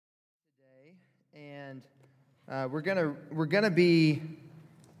And we're gonna be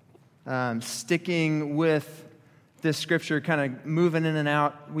sticking with this scripture, kind of moving in and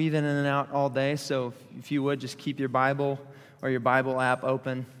out, weaving in and out all day. So if you would, just keep your Bible or your Bible app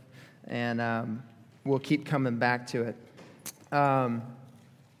open, and we'll keep coming back to it.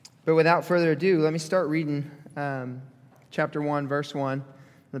 But without further ado, let me start reading chapter 1, verse 1.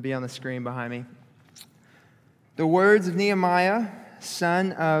 It'll be on the screen behind me. The words of Nehemiah,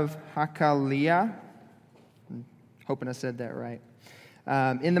 son of Hakaliah. Hoping I said that right.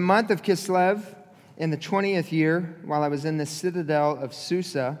 In the month of Kislev, in the 20th year, while I was in the citadel of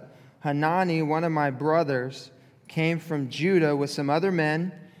Susa, Hanani, one of my brothers, came from Judah with some other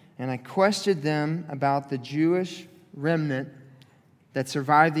men, and I questioned them about the Jewish remnant that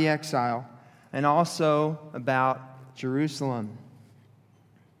survived the exile, and also about Jerusalem.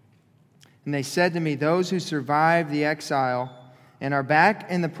 And they said to me, those who survived the exile and are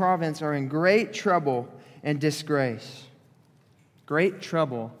back in the province are in great trouble and disgrace. Great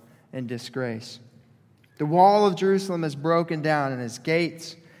trouble and disgrace. The wall of Jerusalem is broken down, and its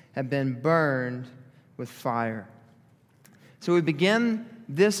gates have been burned with fire. So we begin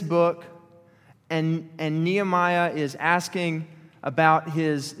this book, and Nehemiah is asking about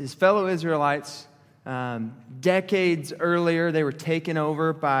his fellow Israelites. Decades earlier, they were taken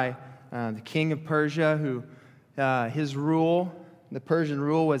over by the king of Persia, who his rule, the Persian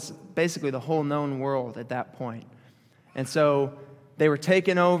rule, was basically the whole known world at that point. And so they were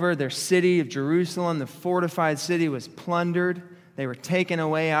taken over. Their city of Jerusalem, the fortified city, was plundered. They were taken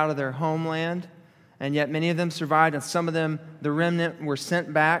away out of their homeland. And yet many of them survived, and some of them, the remnant, were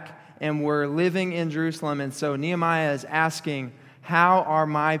sent back and were living in Jerusalem. And so Nehemiah is asking, how are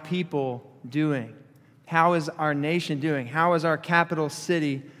my people doing? How is our nation doing? How is our capital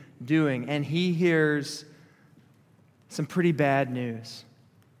city doing? And he hears some pretty bad news.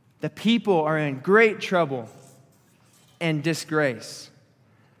 The people are in great trouble and disgrace.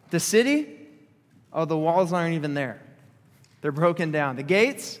 The city, the walls aren't even there. They're broken down. The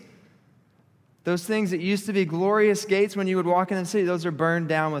gates, those things that used to be glorious gates when you would walk in the city, those are burned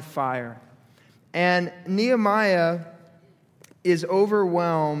down with fire. And Nehemiah is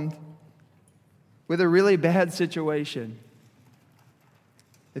overwhelmed with a really bad situation.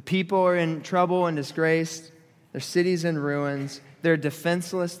 The people are in trouble and disgrace. Their city's in ruins. They're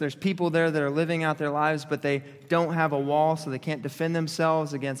defenseless. There's people there that are living out their lives, but they don't have a wall, so they can't defend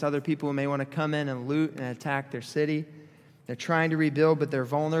themselves against other people who may want to come in and loot and attack their city. They're trying to rebuild, but they're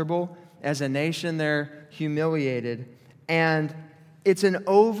vulnerable. As a nation, they're humiliated. And it's an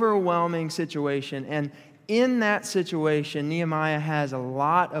overwhelming situation. And in that situation, Nehemiah has a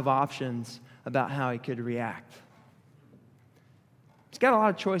lot of options about how he could react. He's got a lot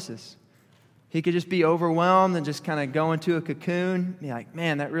of choices. He could just be overwhelmed and just kind of go into a cocoon. Be like,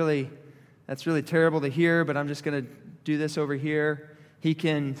 man, that's really terrible to hear, but I'm just going to do this over here. He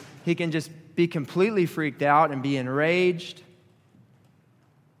can just be completely freaked out and be enraged.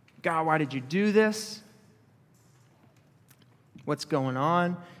 God, why did you do this? What's going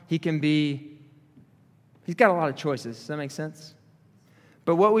on? He's got a lot of choices. Does that make sense?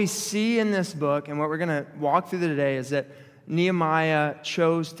 But what we see in this book and what we're going to walk through today is that Nehemiah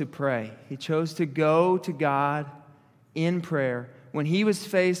chose to pray. He chose to go to God in prayer when he was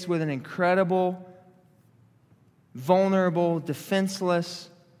faced with an incredible, vulnerable, defenseless,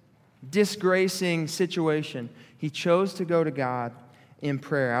 disgracing situation. He chose to go to God in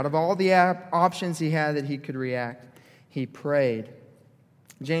prayer. Out of all the options he had that he could react, he prayed.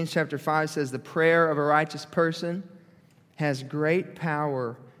 James chapter 5 says, the prayer of a righteous person has great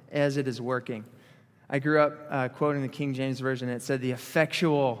power as it is working. I grew up quoting the King James Version. It said, the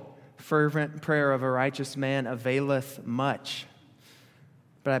effectual, fervent prayer of a righteous man availeth much.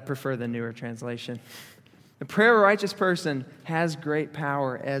 But I prefer the newer translation. The prayer of a righteous person has great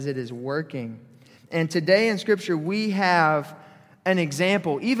power as it is working. And today in Scripture, we have an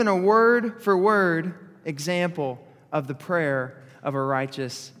example, even a word-for-word example of the prayer of a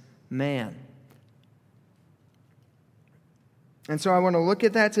righteous man. And so I want to look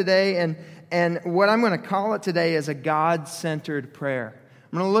at that today, and what I'm going to call it today is a God-centered prayer.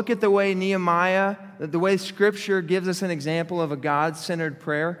 I'm going to look at the way Nehemiah, the way Scripture gives us an example of a God-centered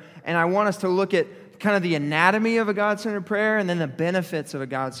prayer, and I want us to look at kind of the anatomy of a God-centered prayer and then the benefits of a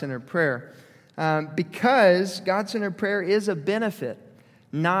God-centered prayer. Because God-centered prayer is a benefit,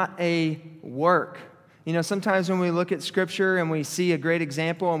 not a work. You know, sometimes when we look at Scripture and we see a great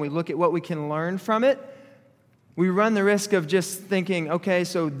example and we look at what we can learn from it, we run the risk of just thinking, okay,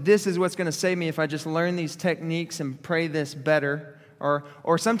 so this is what's going to save me if I just learn these techniques and pray this better,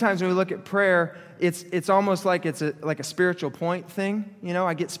 Or sometimes when we look at prayer, it's almost like it's like a spiritual point thing. You know,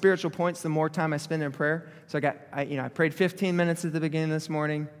 I get spiritual points the more time I spend in prayer. So I prayed 15 minutes at the beginning of this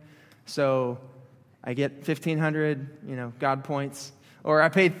morning, so I get 1,500, God points. Or I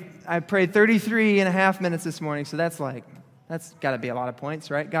prayed 33 and a half minutes this morning, so that's got to be a lot of points,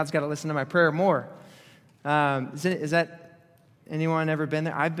 right? God's got to listen to my prayer more. Is that anyone ever been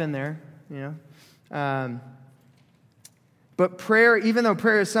there? I've been there, But prayer, even though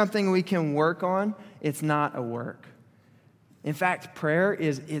prayer is something we can work on, it's not a work. In fact, prayer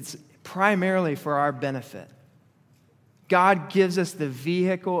it's primarily for our benefit. God gives us the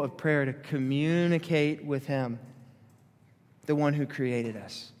vehicle of prayer to communicate with Him, the one who created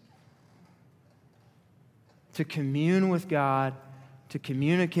us. To commune with God, to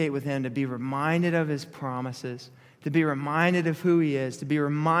communicate with Him, to be reminded of His promises, to be reminded of who He is, to be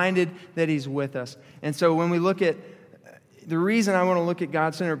reminded that He's with us. And so when we look at, the reason I want to look at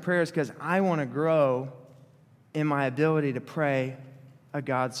God-centered prayer is because I want to grow in my ability to pray a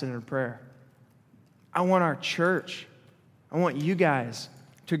God-centered prayer. I want our church, I want you guys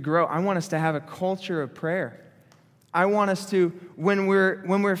to grow. I want us to have a culture of prayer. I want us to, when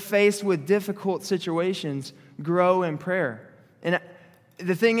we're faced with difficult situations, grow in prayer. And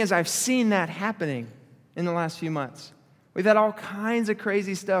the thing is, I've seen that happening in the last few months. We've had all kinds of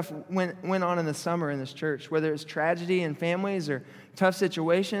crazy stuff went on in the summer in this church, whether it's tragedy in families or tough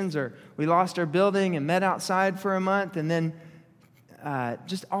situations, or we lost our building and met outside for a month, and then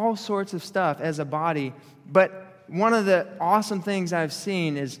just all sorts of stuff as a body. But one of the awesome things I've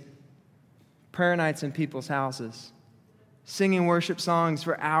seen is prayer nights in people's houses, singing worship songs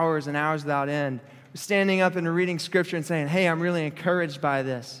for hours and hours without end, standing up and reading Scripture and saying, hey, I'm really encouraged by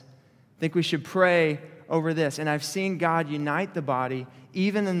this. I think we should pray over this. And I've seen God unite the body,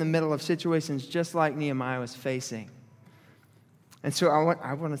 even in the middle of situations just like Nehemiah was facing. And so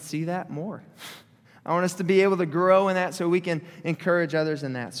I want to see that more. I want us to be able to grow in that so we can encourage others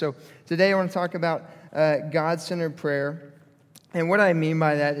in that. So today I want to talk about God-centered prayer. And what I mean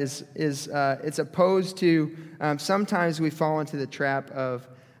by that is it's opposed to sometimes we fall into the trap of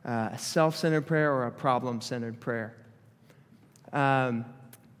a self-centered prayer or a problem-centered prayer.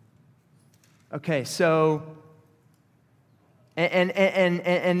 Okay, so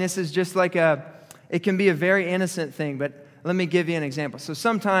and this is just like it can be a very innocent thing, but let me give you an example. So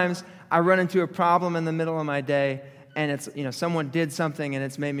sometimes I run into a problem in the middle of my day, and it's someone did something and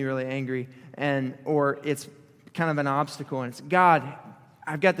it's made me really angry, or it's kind of an obstacle, and it's, God,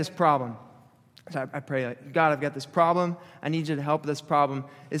 I've got this problem. So I pray, God, I've got this problem. I need you to help with this problem.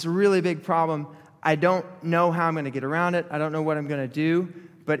 It's a really big problem. I don't know how I'm going to get around it. I don't know what I'm going to do,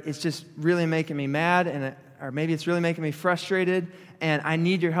 but it's just really making me mad, or maybe it's really making me frustrated, and I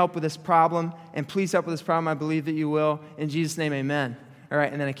need your help with this problem, and please help with this problem. I believe that you will. In Jesus' name, amen. All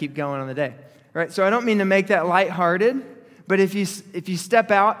right, and then I keep going on the day. All right, so I don't mean to make that lighthearted, but if you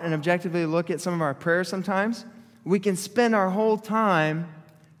step out and objectively look at some of our prayers sometimes, we can spend our whole time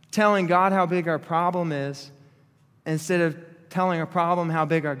telling God how big our problem is instead of telling our problem how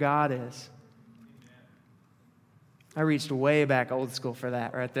big our God is. I reached way back old school for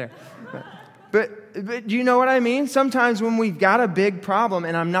that right there. But do you know what I mean? Sometimes when we've got a big problem,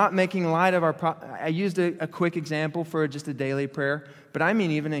 and I'm not making light of our problem. I used a quick example for just a daily prayer, but I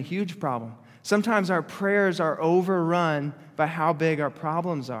mean even a huge problem. Sometimes our prayers are overrun by how big our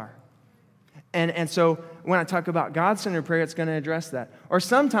problems are. And so when I talk about God-centered prayer, it's going to address that. Or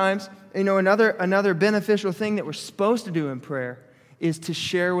sometimes, another beneficial thing that we're supposed to do in prayer is to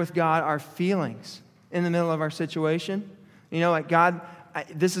share with God our feelings in the middle of our situation. Like, God,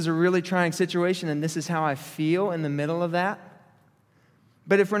 this is a really trying situation, and this is how I feel in the middle of that.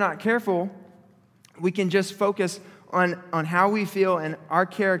 But if we're not careful, we can just focus on how we feel and our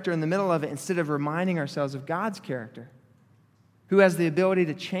character in the middle of it instead of reminding ourselves of God's character, who has the ability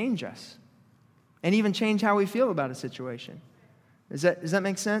to change us and even change how we feel about a situation. Does that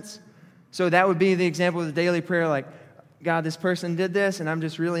make sense? So that would be the example of the daily prayer, like, God, this person did this, and I'm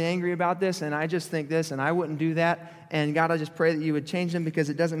just really angry about this, and I just think this, and I wouldn't do that. And God, I just pray that you would change them because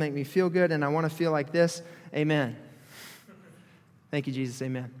it doesn't make me feel good, and I want to feel like this. Amen. Thank you, Jesus.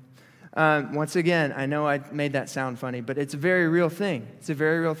 Amen. Once again, I know I made that sound funny, but it's a very real thing. It's a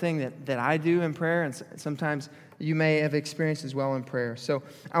very real thing that I do in prayer, and sometimes you may have experienced as well in prayer. So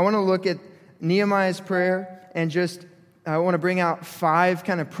I want to look at Nehemiah's prayer and I want to bring out 5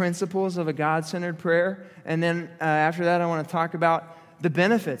 kind of principles of a God-centered prayer. And then after that, I want to talk about the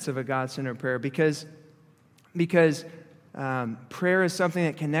benefits of a God-centered prayer because prayer is something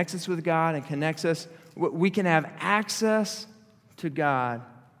that connects us with God and connects us. We can have access to God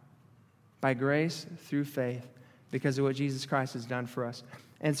by grace through faith because of what Jesus Christ has done for us.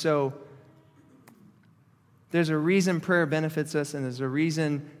 And so there's a reason prayer benefits us, and there's a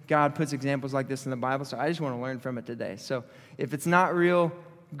reason God puts examples like this in the Bible. So I just want to learn from it today. So if it's not real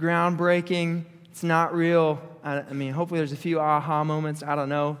groundbreaking, it's not real, hopefully there's a few aha moments. I don't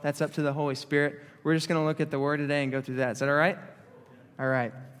know. That's up to the Holy Spirit. We're just going to look at the Word today and go through that. Is that all right? All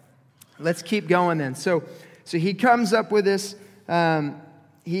right. Let's keep going then. So he comes up with this.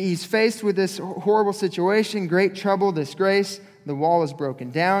 He's faced with this horrible situation, great trouble, disgrace. The wall is broken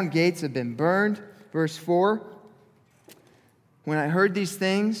down. Gates have been burned. Verse 4, when I heard these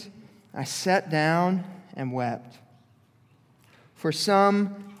things, I sat down and wept. For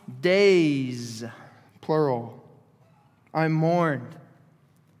some days, plural, I mourned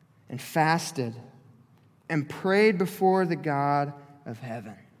and fasted and prayed before the God of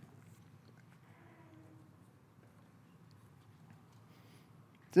heaven.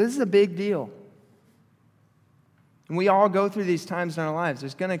 This is a big deal. And we all go through these times in our lives.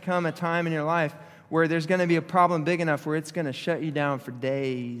 There's going to come a time in your life where there's going to be a problem big enough where it's going to shut you down for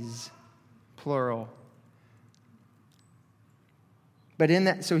days, plural. But in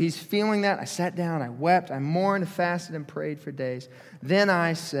that, so he's feeling that. I sat down, I wept, I mourned, fasted, and prayed for days. Then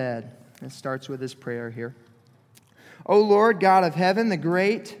I said, it starts with his prayer here, O Lord God of heaven, the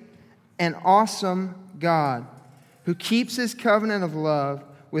great and awesome God, who keeps his covenant of love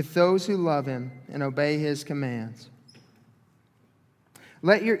with those who love him and obey his commands.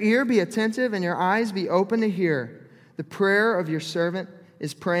 Let your ear be attentive and your eyes be open to hear. The prayer of your servant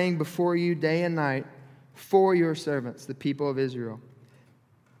is praying before you day and night for your servants, the people of Israel.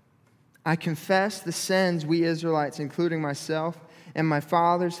 I confess the sins we Israelites, including myself and my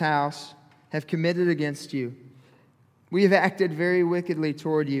father's house, have committed against you. We have acted very wickedly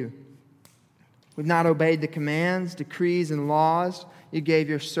toward you. We've not obeyed the commands, decrees, and laws you gave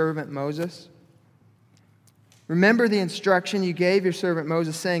your servant Moses. Remember the instruction you gave your servant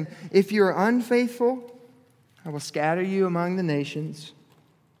Moses, saying, if you are unfaithful, I will scatter you among the nations.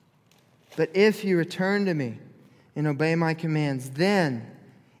 But if you return to me and obey my commands, then,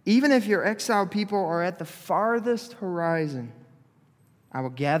 even if your exiled people are at the farthest horizon, I will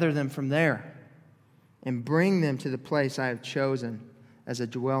gather them from there and bring them to the place I have chosen as a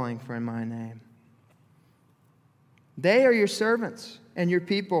dwelling for my name. They are your servants and your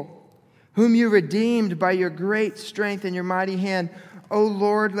people, whom you redeemed by your great strength and your mighty hand. O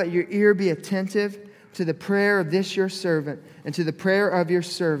Lord, let your ear be attentive to the prayer of this your servant and to the prayer of your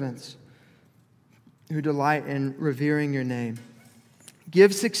servants who delight in revering your name.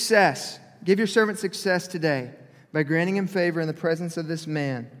 Give your servant success today by granting him favor in the presence of this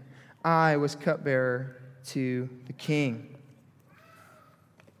man. I was cupbearer to the king.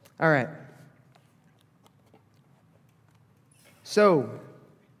 All right. So,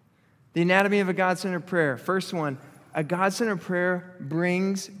 the anatomy of a God-centered prayer. First one, a God-centered prayer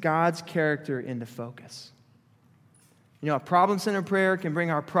brings God's character into focus. You know, a problem-centered prayer can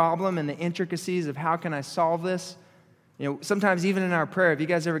bring our problem and the intricacies of how can I solve this. You know, sometimes even in our prayer, have you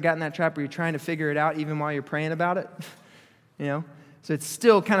guys ever gotten that trap where you're trying to figure it out even while you're praying about it? You know? So it's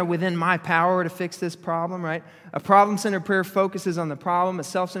still kind of within my power to fix this problem, right? A problem-centered prayer focuses on the problem. A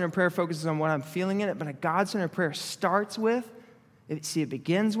self-centered prayer focuses on what I'm feeling in it. But a God-centered prayer starts with, it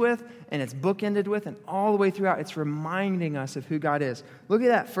begins with, and it's bookended with, and all the way throughout, it's reminding us of who God is. Look at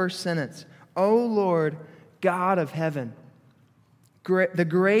that first sentence. O Lord, God of heaven, the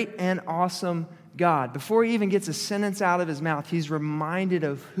great and awesome God. Before he even gets a sentence out of his mouth, he's reminded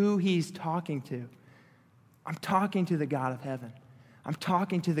of who he's talking to. I'm talking to the God of heaven. I'm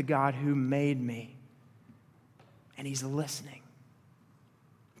talking to the God who made me. And he's listening.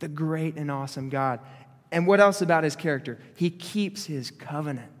 The great and awesome God. And what else about his character? He keeps his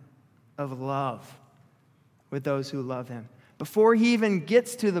covenant of love with those who love him. Before he even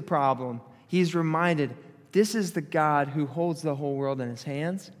gets to the problem, he's reminded, this is the God who holds the whole world in his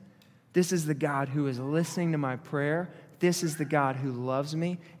hands. This is the God who is listening to my prayer. This is the God who loves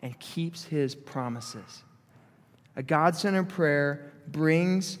me and keeps his promises. A God-centered prayer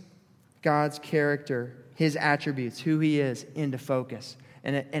brings God's character, his attributes, who he is, into focus.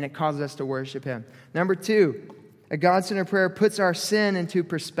 And it causes us to worship him. Number two, a God-centered prayer puts our sin into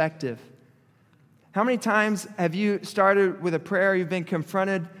perspective. How many times have you started with a prayer, you've been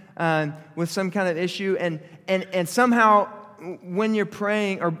confronted with some kind of issue, and somehow when you're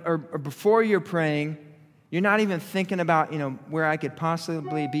praying or before you're praying, you're not even thinking about, where I could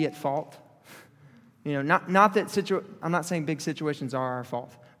possibly be at fault? Not that I'm not saying big situations are our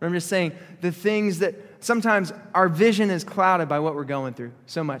fault. But I'm just saying the things that sometimes our vision is clouded by what we're going through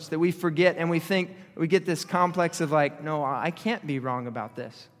so much that we forget and we think we get this complex of no, I can't be wrong about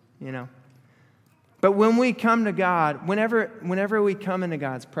this, But when we come to God, whenever we come into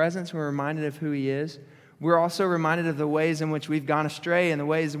God's presence, we're reminded of who He is. We're also reminded of the ways in which we've gone astray and the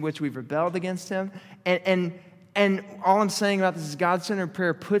ways in which we've rebelled against Him. And all I'm saying about this is God-centered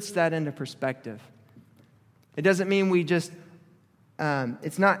prayer puts that into perspective. It doesn't mean we just,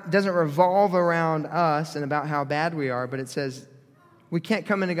 doesn't revolve around us and about how bad we are, but it says we can't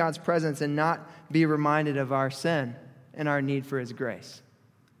come into God's presence and not be reminded of our sin and our need for His grace.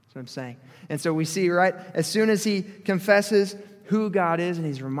 That's what I'm saying. And so we see, right, as soon as he confesses who God is and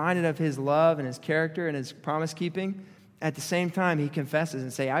he's reminded of His love and His character and His promise-keeping, at the same time he confesses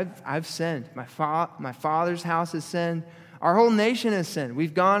and says, I've sinned. My father's house has sinned. Our whole nation has sinned.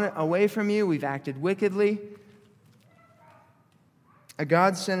 We've gone away from you. We've acted wickedly. A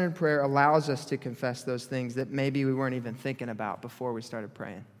God-centered prayer allows us to confess those things that maybe we weren't even thinking about before we started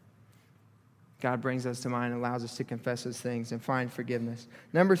praying. God brings us to mind and allows us to confess those things and find forgiveness.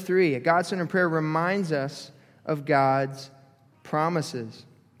 Number 3, a God-centered prayer reminds us of God's promises.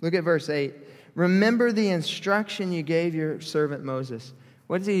 Look at verse 8. Remember the instruction you gave your servant Moses.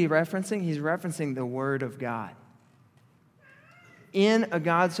 What is he referencing? He's referencing the Word of God. In a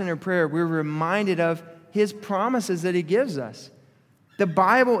God-centered prayer, we're reminded of His promises that He gives us. The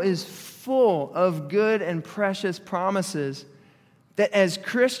Bible is full of good and precious promises that as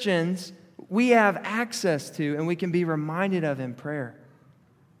Christians, we have access to and we can be reminded of in prayer.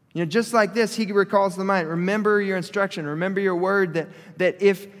 Just like this, he recalls to the mind, remember your instruction, remember your word that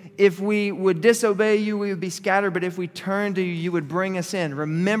if we would disobey you, we would be scattered, but if we turn to you, you would bring us in.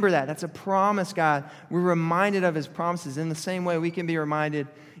 Remember that. That's a promise, God. We're reminded of His promises. In the same way, we can be reminded,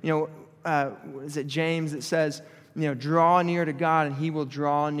 is it James that says, draw near to God and He will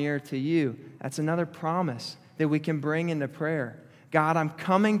draw near to you. That's another promise that we can bring into prayer. God, I'm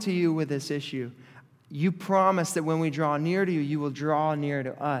coming to you with this issue. You promise that when we draw near to you, you will draw near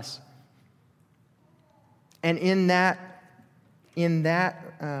to us. And in that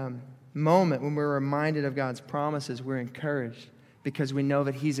moment, when we're reminded of God's promises, we're encouraged because we know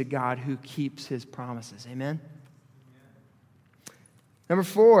that He's a God who keeps His promises. Amen? Number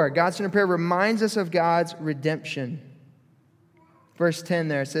 4, God-centered prayer reminds us of God's redemption. Verse 10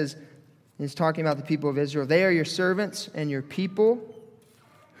 there, it says, He's talking about the people of Israel. They are your servants and your people,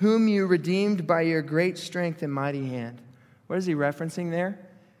 whom you redeemed by your great strength and mighty hand. What is he referencing there?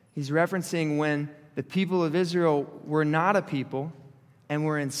 He's referencing when the people of Israel were not a people and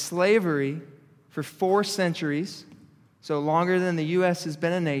were in slavery for 4 centuries, so longer than the U.S. has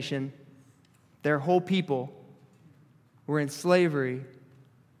been a nation. Their whole people were in slavery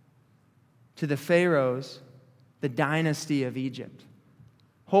to the pharaohs, the dynasty of Egypt.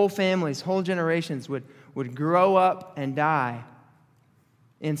 Whole families, whole generations would grow up and die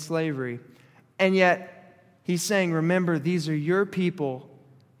in slavery. And yet, he's saying, remember, these are your people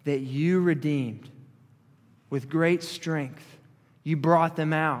that you redeemed with great strength. You brought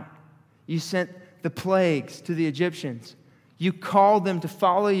them out. You sent the plagues to the Egyptians. You called them to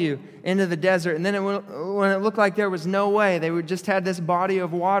follow you into the desert. And then when it looked like there was no way, they just had this body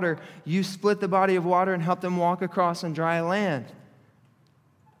of water, you split the body of water and helped them walk across on dry land.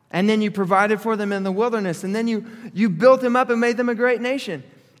 And then you provided for them in the wilderness. And then you built them up and made them a great nation.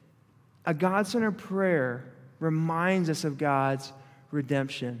 A God-centered prayer reminds us of God's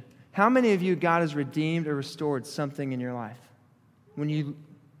redemption. How many of you God has redeemed or restored something in your life?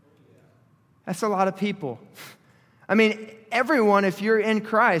 That's a lot of people. I mean, everyone, if you're in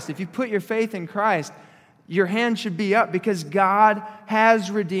Christ, if you put your faith in Christ, your hand should be up because God has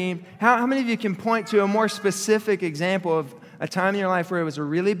redeemed. How many of you can point to a more specific example of a time in your life where it was a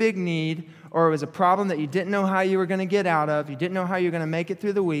really big need or it was a problem that you didn't know how you were going to get out of, you didn't know how you were going to make it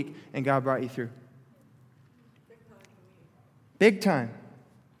through the week, and God brought you through? Big time.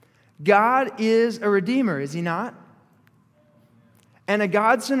 God is a redeemer, is He not? And a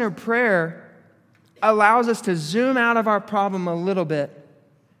God-centered prayer allows us to zoom out of our problem a little bit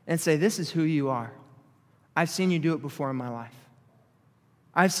and say, this is who you are. I've seen you do it before in my life.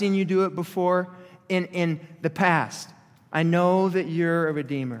 I've seen you do it before in the past. I know that you're a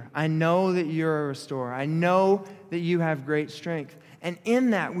redeemer. I know that you're a restorer. I know that you have great strength. And in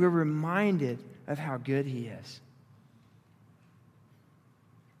that, we're reminded of how good He is.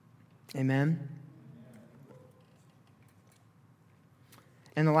 Amen?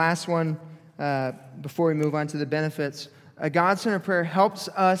 And the last one, before we move on to the benefits, a God-centered prayer helps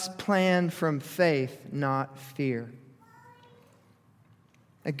us plan from faith, not fear.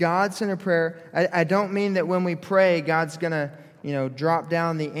 A God-centered prayer, I don't mean that when we pray, God's going to, drop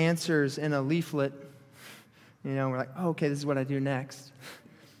down the answers in a leaflet. We're like, oh, okay, this is what I do next.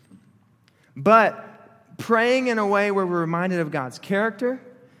 But praying in a way where we're reminded of God's character,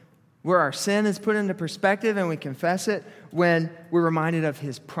 where our sin is put into perspective and we confess it, when we're reminded of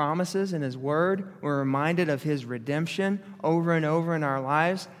His promises and His word, we're reminded of His redemption over and over in our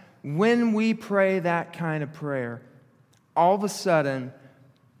lives. When we pray that kind of prayer, all of a sudden,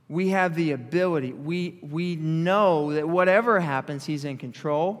 we have the ability, we know that whatever happens, He's in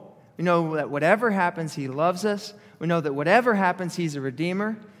control. We know that whatever happens, He loves us. We know that whatever happens, He's a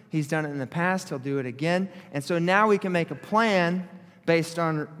redeemer. He's done it in the past. He'll do it again. And so now we can make a plan based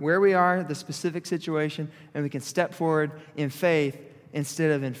on where we are, the specific situation, and we can step forward in faith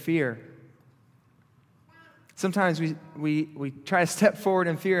instead of in fear. Sometimes we try to step forward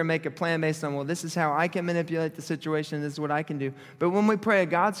in fear and make a plan based on, well, this is how I can manipulate the situation, this is what I can do. But when we pray a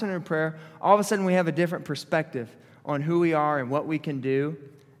God-centered prayer, all of a sudden we have a different perspective on who we are and what we can do.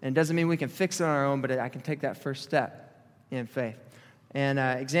 And it doesn't mean we can fix it on our own, but I can take that first step in faith. And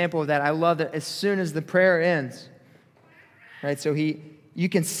example of that, I love that as soon as the prayer ends, right? So you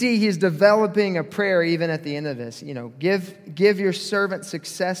can see he's developing a prayer even at the end of this. You know, give your servant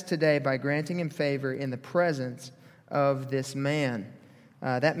success today by granting him favor in the presence of this man.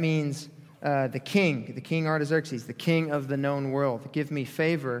 That means the king Artaxerxes, the king of the known world. Give me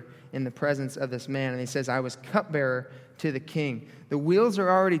favor in the presence of this man. And he says, I was cupbearer to the king. The wheels are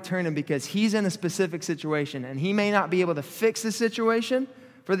already turning because he's in a specific situation, and he may not be able to fix the situation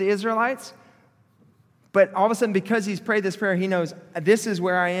for the Israelites. But all of a sudden, because he's prayed this prayer, he knows this is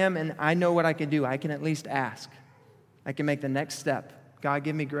where I am and I know what I can do. I can at least ask. I can make the next step. God,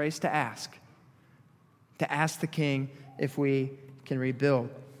 give me grace to ask the king if we can rebuild.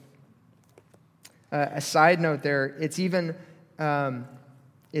 A side note there, it's even,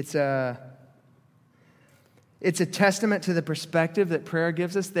 it's a testament to the perspective that prayer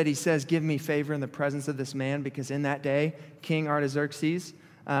gives us that he says, give me favor in the presence of this man, because in that day, King Artaxerxes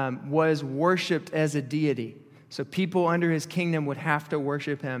was worshipped as a deity. So people under his kingdom would have to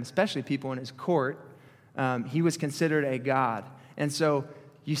worship him, especially people in his court. He was considered a god. And so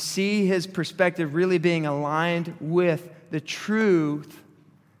you see his perspective really being aligned with the truth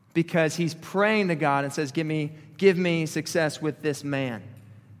because he's praying to God and says, give me success with this man.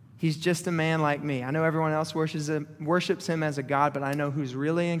 He's just a man like me. I know everyone else worships him as a god, but I know who's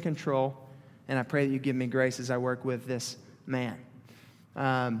really in control, and I pray that you give me grace as I work with this man.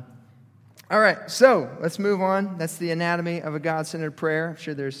 All right, so let's move on. That's the anatomy of a God-centered prayer. I'm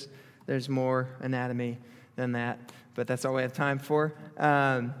sure there's more anatomy than that, but that's all we have time for.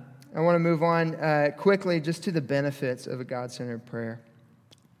 I want to move on quickly just to the benefits of a God-centered prayer.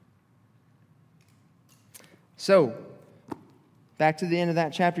 So, back to the end of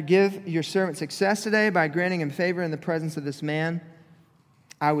that chapter. Give your servant success today by granting him favor in the presence of this man.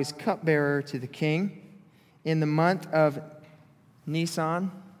 I was cupbearer to the king in the month of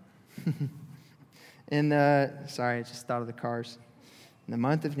Nisan. Sorry, I just thought of the cars. In the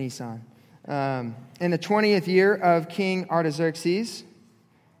month of Nisan. In the 20th year of King Artaxerxes,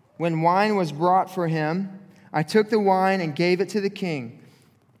 when wine was brought for him, I took the wine and gave it to the king.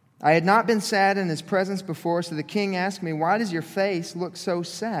 I had not been sad in his presence before, so the king asked me, why does your face look so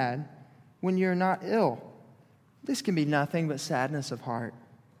sad when you're not ill? This can be nothing but sadness of heart.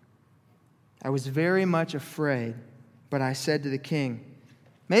 I was very much afraid, but I said to the king,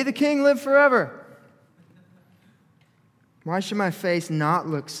 may the king live forever. Why should my face not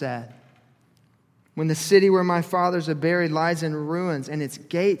look sad when the city where my fathers are buried lies in ruins and its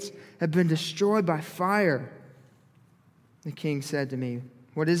gates have been destroyed by fire? The king said to me,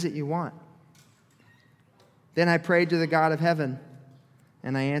 what is it you want? Then I prayed to the God of heaven,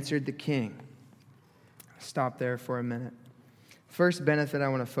 and I answered the king. Stop there for a minute. First benefit I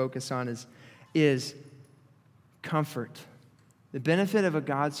want to focus on is comfort. The benefit of a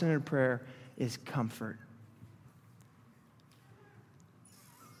God-centered prayer is comfort.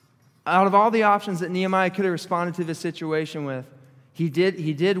 Out of all the options that Nehemiah could have responded to this situation with, he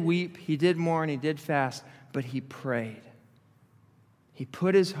did weep, he did mourn, he did fast, but he prayed. He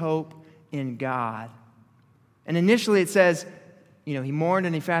put his hope in God. And initially it says, he mourned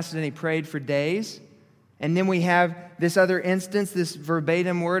and he fasted and he prayed for days. And then we have this other instance, this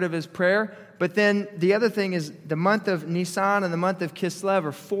verbatim word of his prayer. But then the other thing is the month of Nisan and the month of Kislev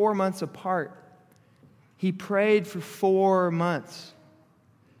are 4 months apart. He prayed for 4 months.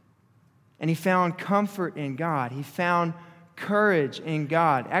 And he found comfort in God. He found courage in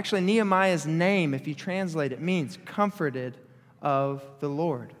God. Actually, Nehemiah's name, if you translate it, means comforted of the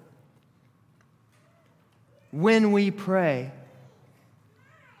Lord. When we pray,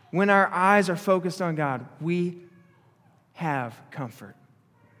 when our eyes are focused on God, we have comfort.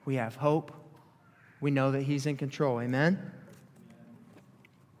 We have hope. We know that He's in control. Amen?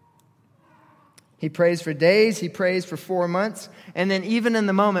 He prays for days. He prays for 4 months. And then even in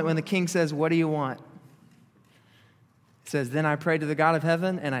the moment when the king says, what do you want? It says, then I prayed to the God of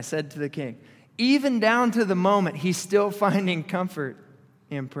heaven, and I said to the king. Even down to the moment, he's still finding comfort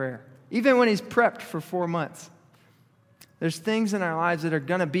in prayer. Even when he's prepped for 4 months. There's things in our lives that are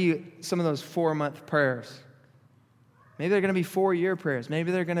going to be some of those 4-month prayers. Maybe they're going to be 4-year prayers.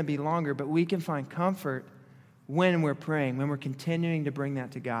 Maybe they're going to be longer. But we can find comfort when we're praying, when we're continuing to bring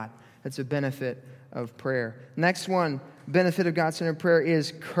that to God. That's a benefit of prayer. Next one, benefit of God-centered prayer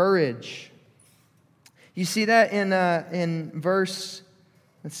is courage. You see that in verse,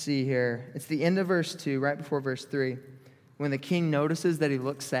 let's see here. It's the end of verse 2, right before verse 3, when the king notices that he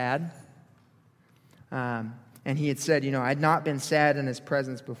looks sad. And he had said, I had not been sad in his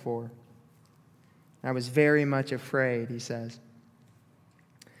presence before. I was very much afraid, he says.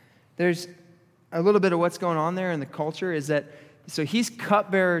 There's a little bit of what's going on there in the culture is that, so he's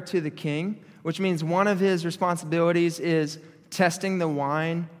cupbearer to the king, which means one of his responsibilities is testing the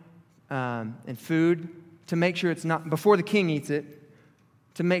wine and food to make sure it's not, before the king eats it,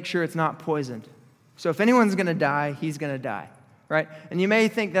 to make sure it's not poisoned. So if anyone's going to die, he's going to die, right? And you may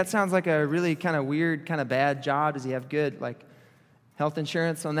think that sounds like a really kind of weird, kind of bad job. Does he have good, health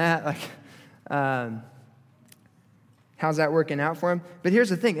insurance on that? How's that working out for him? But here's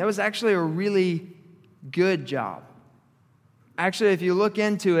the thing. That was actually a really good job. Actually, if you look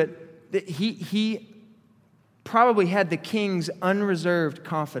into it, he probably had the king's unreserved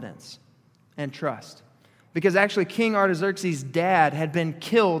confidence and trust. Because actually, King Artaxerxes' dad had been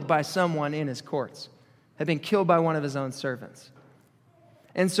killed by someone in his courts, had been killed by one of his own servants.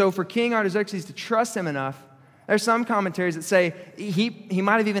 And so for King Artaxerxes to trust him enough, there's some commentaries that say he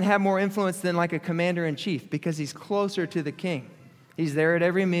might have even had more influence than like a commander-in-chief because he's closer to the king. He's there at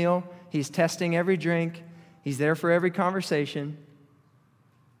every meal. He's testing every drink. He's there for every conversation.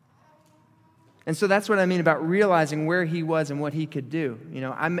 And so that's what I mean about realizing where he was and what he could do.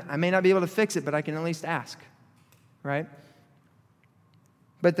 I may not be able to fix it, but I can at least ask, right?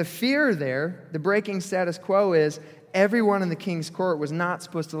 But the fear there, the breaking status quo is everyone in the king's court was not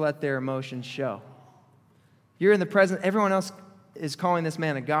supposed to let their emotions show. You're in the presence, everyone else is calling this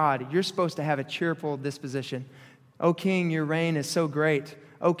man a god. You're supposed to have a cheerful disposition. Oh, king, your reign is so great.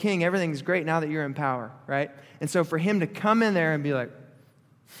 Oh, king, everything's great now that you're in power, right? And so for him to come in there and be like,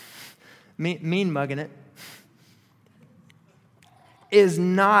 mean mugging it, is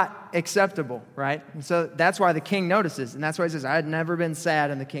not acceptable, right? And so that's why the king notices, and that's why he says, I had never been sad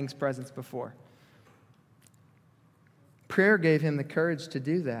in the king's presence before. Prayer gave him the courage to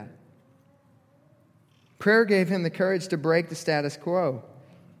do that. Prayer gave him the courage to break the status quo.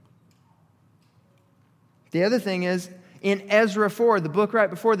 The other thing is, in Ezra 4, the book right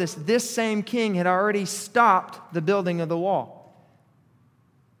before this same king had already stopped the building of the wall.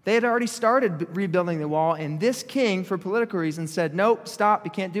 They had already started rebuilding the wall, and this king, for political reasons, said, nope, stop,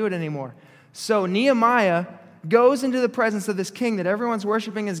 you can't do it anymore. So Nehemiah goes into the presence of this king that everyone's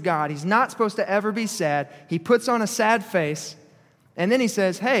worshiping as God. He's not supposed to ever be sad. He puts on a sad face, and then he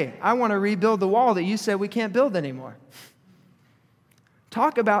says, hey, I want to rebuild the wall that you said we can't build anymore.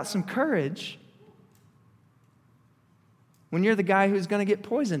 Talk about some courage when you're the guy who's going to get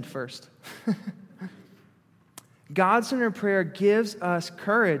poisoned first. God-centered prayer gives us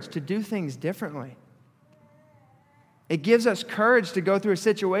courage to do things differently. It gives us courage to go through a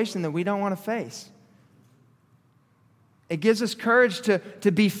situation that we don't want to face. It gives us courage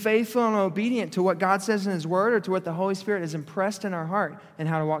to be faithful and obedient to what God says in His Word or to what the Holy Spirit has impressed in our heart and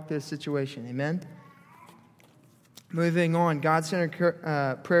how to walk through this situation. Amen? Moving on,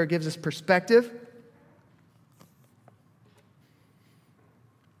 God-centered prayer gives us perspective.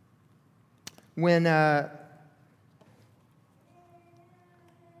 When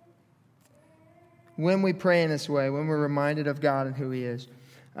we pray in this way, when we're reminded of God and who He is,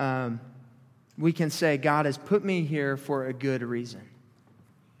 we can say, God has put me here for a good reason.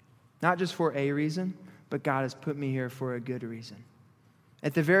 Not just for a reason, but God has put me here for a good reason.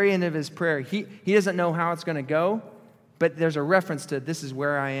 At the very end of his prayer, he doesn't know how it's going to go, but there's a reference to this is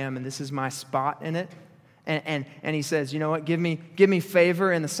where I am and this is my spot in it. And he says, you know what, give me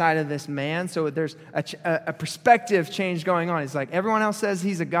favor in the sight of this man. So there's a perspective change going on. He's like, everyone else says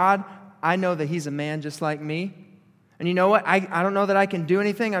he's a God. I know that he's a man just like me. And you know what? I don't know that I can do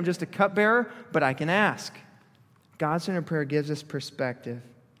anything. I'm just a cupbearer, but I can ask. God-centered prayer gives us perspective.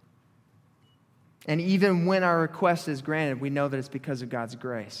 And even when our request is granted, we know that it's because of God's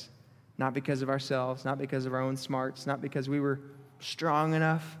grace. Not because of ourselves, not because of our own smarts, not because we were strong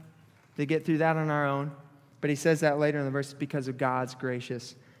enough to get through that on our own. But he says that later in the verse, because of God's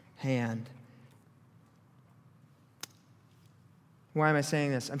gracious hand. Why am I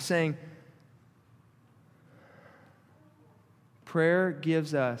saying this? I'm saying Prayer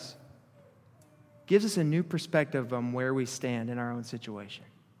gives us a new perspective on where we stand in our own situation.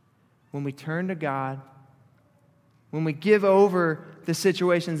 When we turn to God, when we give over the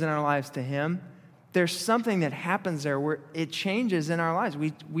situations in our lives to Him, there's something that happens there where it changes in our lives.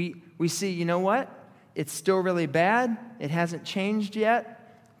 We see, you know what? It's still really bad. It hasn't changed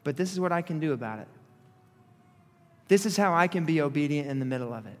yet, but this is what I can do about it. This is how I can be obedient in the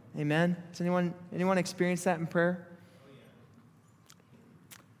middle of it. Amen? Has anyone experienced that in prayer?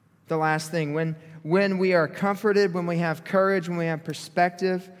 The last thing, when we are comforted, when we have courage, when we have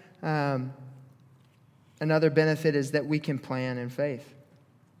perspective, another benefit is that we can plan in faith.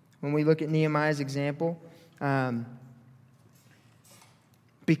 When we look at Nehemiah's example,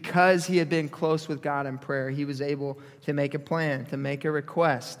 because he had been close with God in prayer, he was able to make a plan, to make a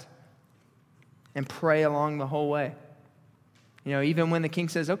request, and pray along the whole way. You know, even when the king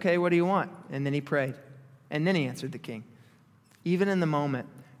says, okay, what do you want? And then he prayed. And then he answered the king. Even in the moment,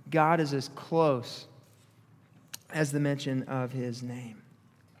 God is as close as the mention of His name.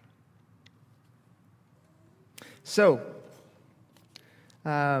 So,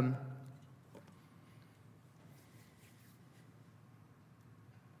 and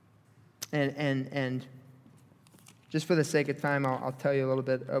just for the sake of time, I'll tell you a little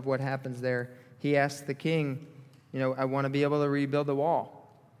bit of what happens there. He asks the king, you know, I want to be able to rebuild the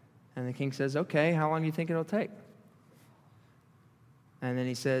wall. And the king says, okay, how long do you think it'll take? And then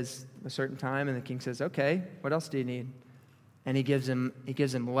he says a certain time, and the king says, okay, what else do you need? And he gives him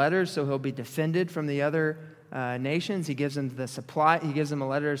letters so he'll be defended from the other nations. He gives him the supply. He gives him a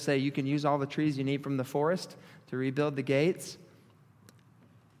letter to say you can use all the trees you need from the forest to rebuild the gates.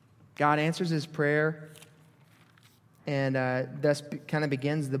 God answers his prayer, and thus kind of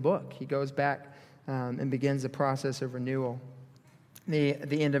begins the book. He goes back and begins the process of renewal. The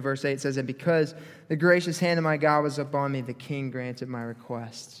end of verse 8 says, and because the gracious hand of my God was upon me, the king granted my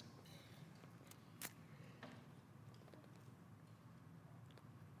requests.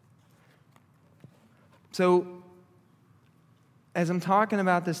 So, as I'm talking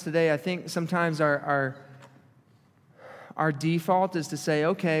about this today, I think sometimes our default is to say,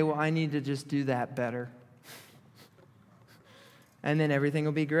 okay, well, I need to just do that better. And then everything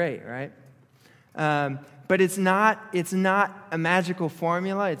will be great, right? But it's not a magical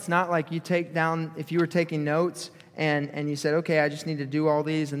formula. It's not like you take down, if you were taking notes and you said, okay, I just need to do all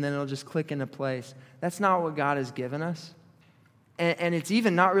these and then it'll just click into place. That's not what God has given us. And it's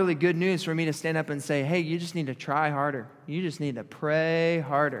even not really good news for me to stand up and say, hey, you just need to try harder. You just need to pray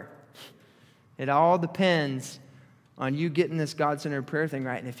harder. It all depends on you getting this God-centered prayer thing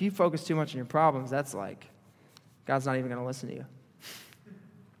right. And if you focus too much on your problems, that's like, God's not even going to listen to you.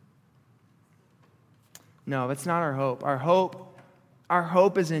 No, that's not our hope. Our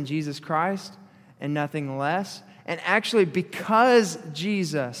hope is in Jesus Christ and nothing less. And actually, because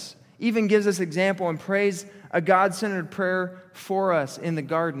Jesus even gives us example and prays a God-centered prayer for us in the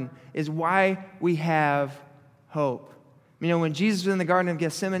garden, is why we have hope. You know, when Jesus was in the Garden of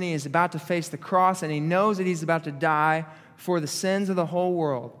Gethsemane, he's about to face the cross, and he knows that he's about to die for the sins of the whole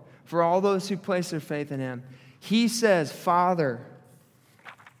world, for all those who place their faith in him. He says, Father,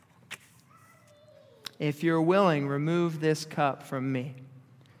 if you're willing, remove this cup from me.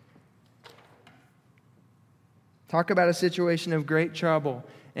 Talk about a situation of great trouble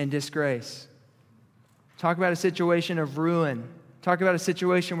and disgrace. Talk about a situation of ruin. Talk about a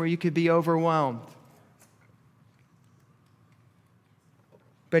situation where you could be overwhelmed.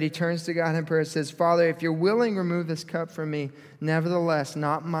 But he turns to God in prayer and says, Father, if you're willing, remove this cup from me. Nevertheless,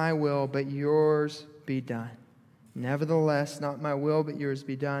 not my will, but yours be done. Nevertheless, not my will, but yours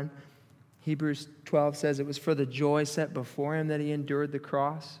be done. Hebrews 12 says it was for the joy set before him that he endured the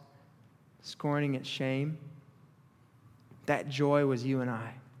cross, scorning its shame. That joy was you and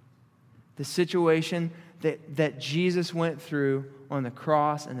I. The situation that Jesus went through on the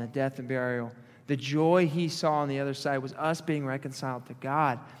cross and the death and burial, the joy he saw on the other side was us being reconciled to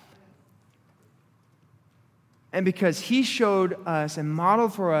God. And because he showed us and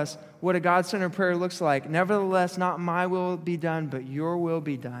modeled for us what a God-centered prayer looks like, nevertheless, not my will be done, but your will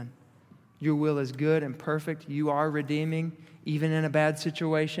be done. Your will is good and perfect. You are redeeming. Even in a bad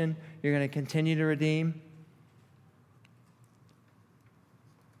situation, you're going to continue to redeem.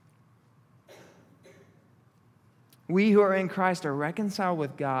 We who are in Christ are reconciled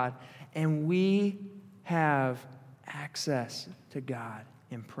with God, and we have access to God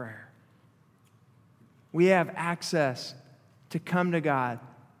in prayer. We have access to come to God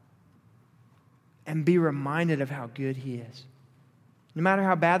and be reminded of how good He is. No matter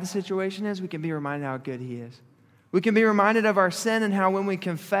how bad the situation is, we can be reminded how good He is. We can be reminded of our sin and how when we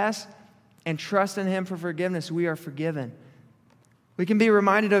confess and trust in Him for forgiveness, we are forgiven. We can be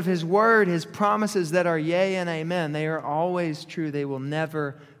reminded of His word, His promises that are yea and amen. They are always true. They will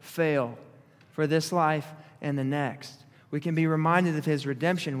never fail for this life and the next. We can be reminded of His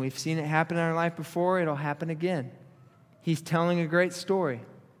redemption. We've seen it happen in our life before. It'll happen again. He's telling a great story.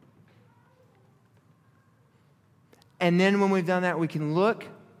 And then when we've done that, we can look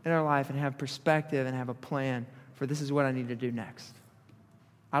at our life and have perspective and have a plan for this is what I need to do next.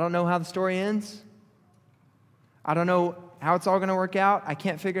 I don't know how the story ends. I don't know how it's all going to work out. I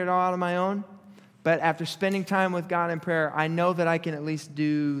can't figure it all out on my own. But after spending time with God in prayer, I know that I can at least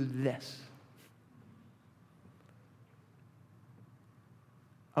do this.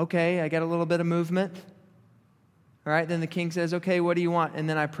 Okay, I got a little bit of movement. All right, then the king says, okay, what do you want? And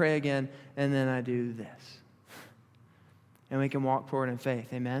then I pray again, and then I do this. And we can walk forward in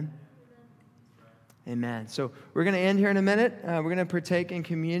faith. Amen? Amen. So we're going to end here in a minute. We're going to partake in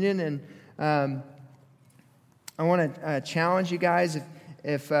communion. And I want to challenge you guys.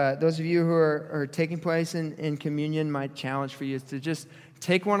 If those of you who are taking place in communion, my challenge for you is to just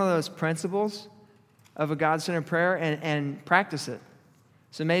take one of those principles of a God-centered prayer and practice it.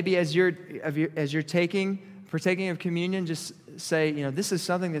 So maybe as you're partaking of communion, just say, this is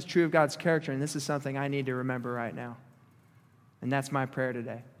something that's true of God's character, and this is something I need to remember right now. And that's my prayer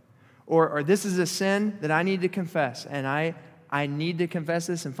today. Or this is a sin that I need to confess, and I need to confess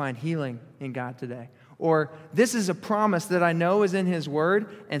this and find healing in God today. Or this is a promise that I know is in His Word,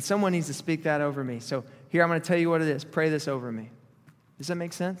 and someone needs to speak that over me. So here I'm going to tell you what it is. Pray this over me. Does that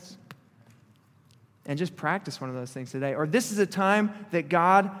make sense? And just practice one of those things today. Or this is a time that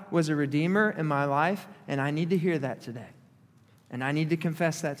God was a redeemer in my life, and I need to hear that today. And I need to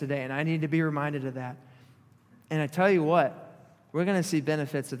confess that today, and I need to be reminded of that. And I tell you what, we're going to see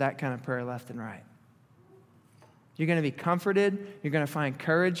benefits of that kind of prayer left and right. You're going to be comforted. You're going to find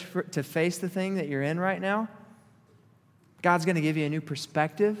courage to face the thing that you're in right now. God's going to give you a new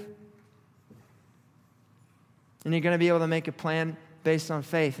perspective. And you're going to be able to make a plan based on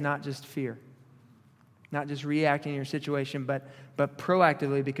faith, not just fear. Not just reacting to your situation, but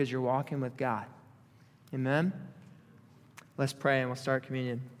proactively because you're walking with God. Amen? Let's pray and we'll start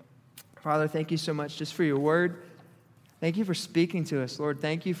communion. Father, thank you so much just for your word. Thank you for speaking to us, Lord.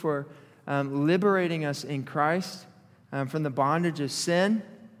 Thank you for liberating us in Christ from the bondage of sin.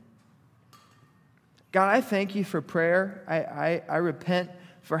 God, I thank you for prayer. I repent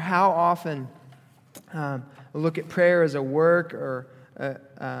for how often I look at prayer as a work or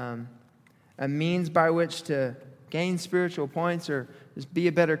a means by which to gain spiritual points or just be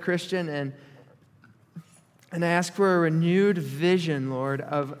a better Christian. And I ask for a renewed vision, Lord,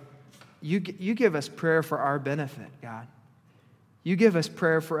 of you give us prayer for our benefit, God. You give us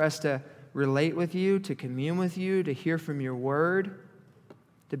prayer for us to relate with you, to commune with you, to hear from your word,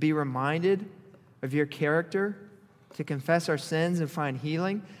 to be reminded of your character, to confess our sins and find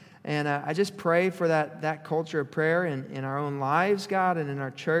healing. And I just pray for that culture of prayer in our own lives, God, and in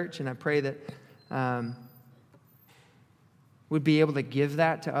our church. And I pray that we'd be able to give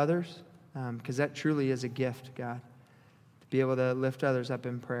that to others, because that truly is a gift, God, to be able to lift others up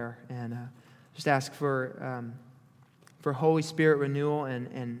in prayer. And just ask for Holy Spirit renewal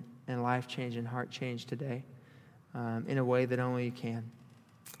and life change and heart change today in a way that only you can.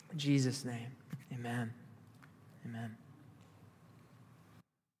 In Jesus' name, amen. Amen.